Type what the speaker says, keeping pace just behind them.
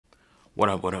What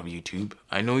up YouTube?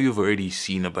 I know you've already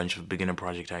seen a bunch of beginner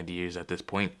project ideas at this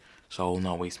point, so I will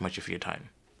not waste much of your time.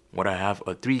 What I have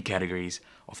are 3 categories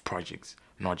of projects,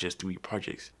 not just 3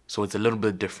 projects, so it's a little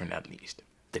bit different at least.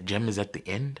 The gem is at the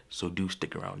end, so do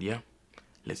stick around, yeah?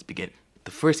 Let's begin.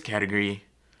 The first category,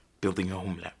 building a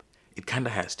home lab. It kinda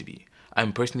has to be.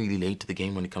 I'm personally late to the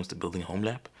game when it comes to building a home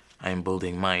lab. I am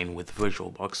building mine with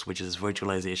VirtualBox, which is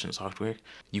virtualization software.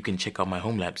 You can check out my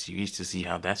home lab series to see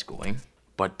how that's going.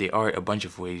 But there are a bunch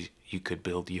of ways you could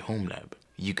build your home lab.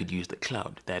 You could use the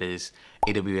cloud, that is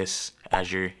AWS,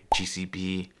 Azure,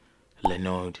 GCP,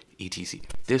 Linode, etc.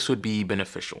 This would be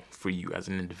beneficial for you as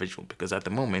an individual because at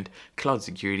the moment, cloud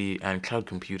security and cloud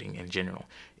computing in general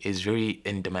is very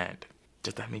in demand.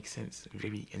 Does that make sense?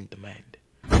 Very in demand.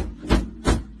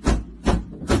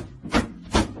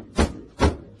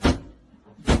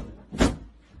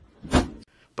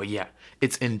 But yeah,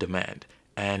 it's in demand,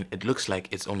 and it looks like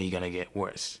it's only gonna get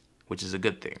worse, which is a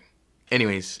good thing.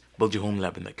 Anyways, build your home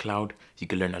lab in the cloud. You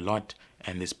can learn a lot,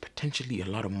 and there's potentially a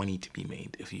lot of money to be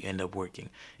made if you end up working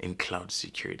in cloud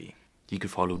security. You could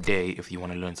follow Day if you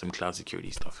want to learn some cloud security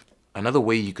stuff. Another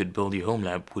way you could build your home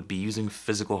lab would be using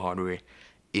physical hardware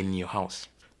in your house.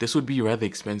 This would be rather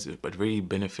expensive, but very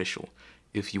beneficial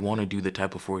if you want to do the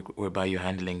type of work whereby you're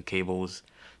handling cables,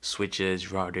 switches,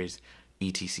 routers,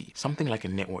 etc. Something like a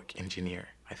network engineer.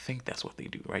 I think that's what they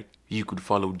do, right? You could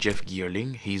follow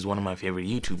Geerling. He's one of my favorite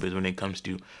YouTubers when it comes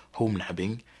to home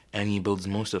labbing, and he builds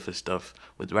most of his stuff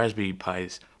with Raspberry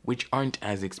Pis, which aren't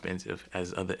as expensive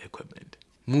as other equipment.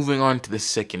 Moving on to the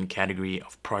second category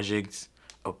of projects,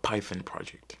 a Python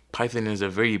project. Python is a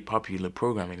very popular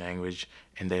programming language,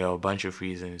 and there are a bunch of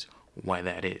reasons why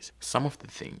that is. Some of the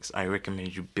things I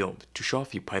recommend you build to show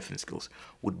off your Python skills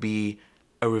would be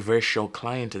a reverse shell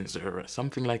client and server,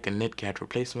 something like a Netcat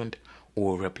replacement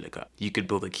or replica. You could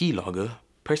build a keylogger.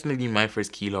 Personally, my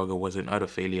first keylogger was an utter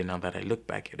failure now that I look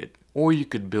back at it. Or you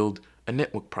could build a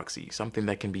network proxy, something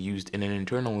that can be used in an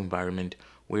internal environment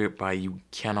whereby you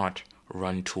cannot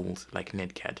run tools like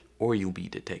Netcat or you'll be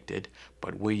detected,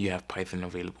 but where you have Python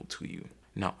available to you.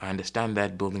 Now, I understand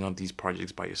that building out these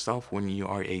projects by yourself when you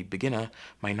are a beginner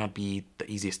might not be the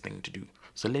easiest thing to do.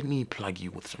 So let me plug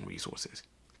you with some resources.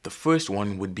 The first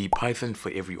one would be Python for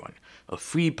Everyone, a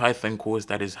free Python course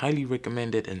that is highly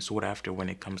recommended and sought after when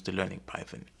it comes to learning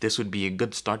Python. This would be a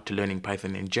good start to learning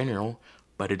Python in general,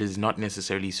 but it is not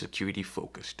necessarily security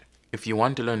focused. If you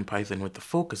want to learn Python with the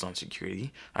focus on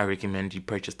security, I recommend you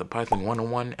purchase the Python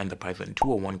 101 and the Python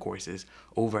 201 courses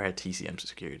over at TCM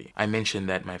Security. I mentioned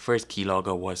that my first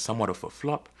keylogger was somewhat of a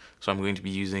flop, so I'm going to be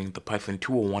using the Python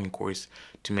 201 course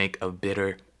to make a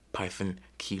better Python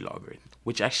keylogger,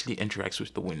 which actually interacts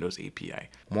with the Windows API.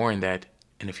 More on that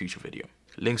in a future video.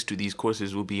 Links to these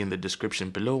courses will be in the description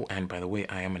below, and by the way,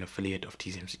 I am an affiliate of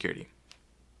TCM Security.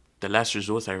 The last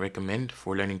resource I recommend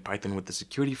for learning Python with the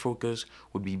security focus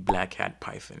would be Black Hat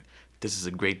Python. This is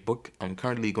a great book. I'm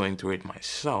currently going through it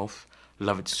myself.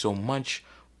 Love it so much,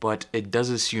 but it does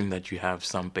assume that you have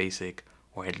some basic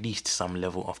or at least some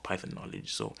level of Python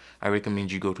knowledge. So I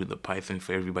recommend you go to the Python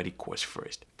for Everybody course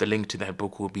first. The link to that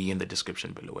book will be in the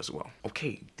description below as well.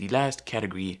 Okay, the last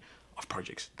category of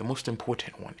projects, the most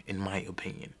important one in my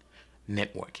opinion,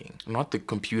 networking. Not the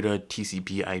computer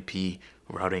TCP IP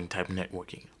routing type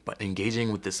networking, but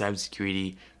engaging with the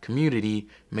cybersecurity community,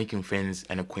 making friends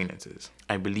and acquaintances.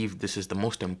 I believe this is the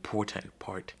most important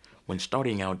part when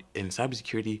starting out in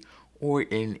cybersecurity or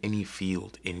in any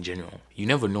field in general. You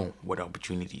never know what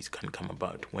opportunities can come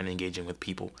about when engaging with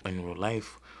people in real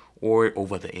life or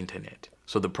over the internet.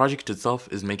 So the project itself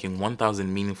is making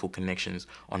 1,000 meaningful connections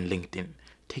on LinkedIn.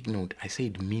 Take note, I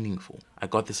said meaningful. I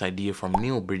got this idea from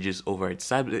Neil Bridges over at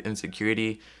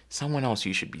Cybersecurity, someone else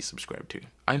you should be subscribed to.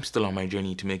 I'm still on my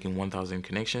journey to making 1,000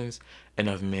 connections, and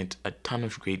I've met a ton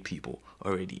of great people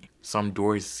already. Some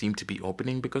doors seem to be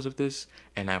opening because of this,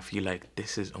 and I feel like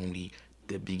this is only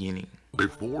the beginning.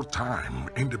 Before time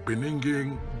in the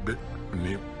beginning.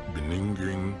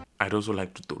 I'd also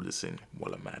like to throw this in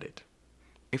while I'm at it.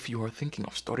 If you are thinking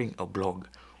of starting a blog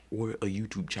or a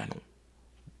YouTube channel,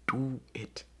 do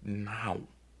it now.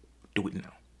 Do it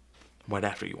now. Right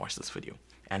after you watch this video,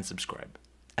 and subscribe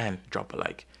and drop a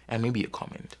like and maybe a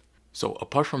comment. So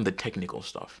apart from the technical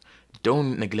stuff,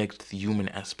 don't neglect the human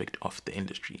aspect of the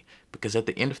industry, because at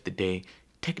the end of the day,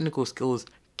 technical skills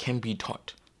can be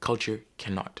taught. Culture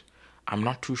cannot. I'm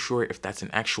not too sure if that's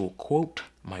an actual quote.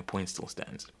 My point still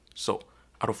stands. So,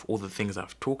 out of all the things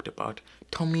I've talked about,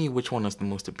 tell me which one is the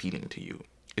most appealing to you.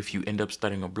 If you end up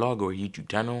starting a blog or a YouTube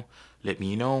channel, let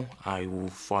me know. I will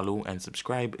follow and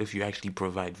subscribe if you actually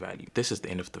provide value. This is the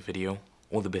end of the video.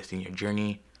 All the best in your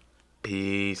journey.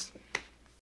 Peace.